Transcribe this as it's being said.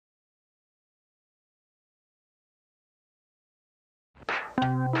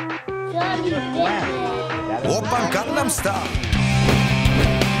Oppan Gangnam Style.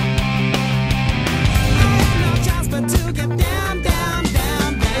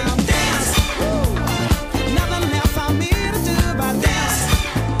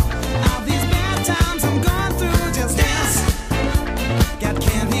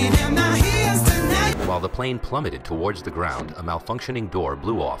 While the plane plummeted towards the ground, a malfunctioning door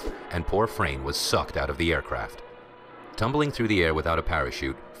blew off, and poor Frayne was sucked out of the aircraft. Tumbling through the air without a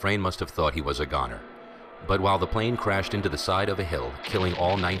parachute, Frayne must have thought he was a goner. But while the plane crashed into the side of a hill, killing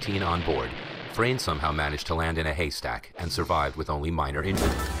all 19 on board, Frayne somehow managed to land in a haystack and survived with only minor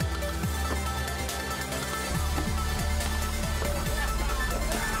injuries.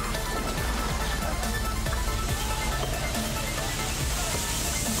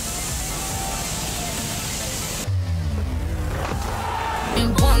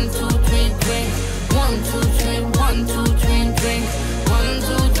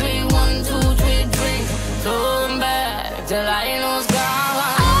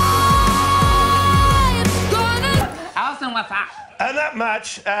 Not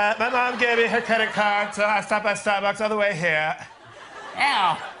much. My mom gave me her credit card, so I stopped by Starbucks on the way here.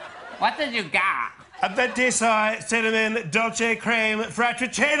 Ew. What did you got? A venti soy cinnamon dolce creme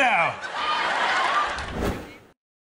frappuccino.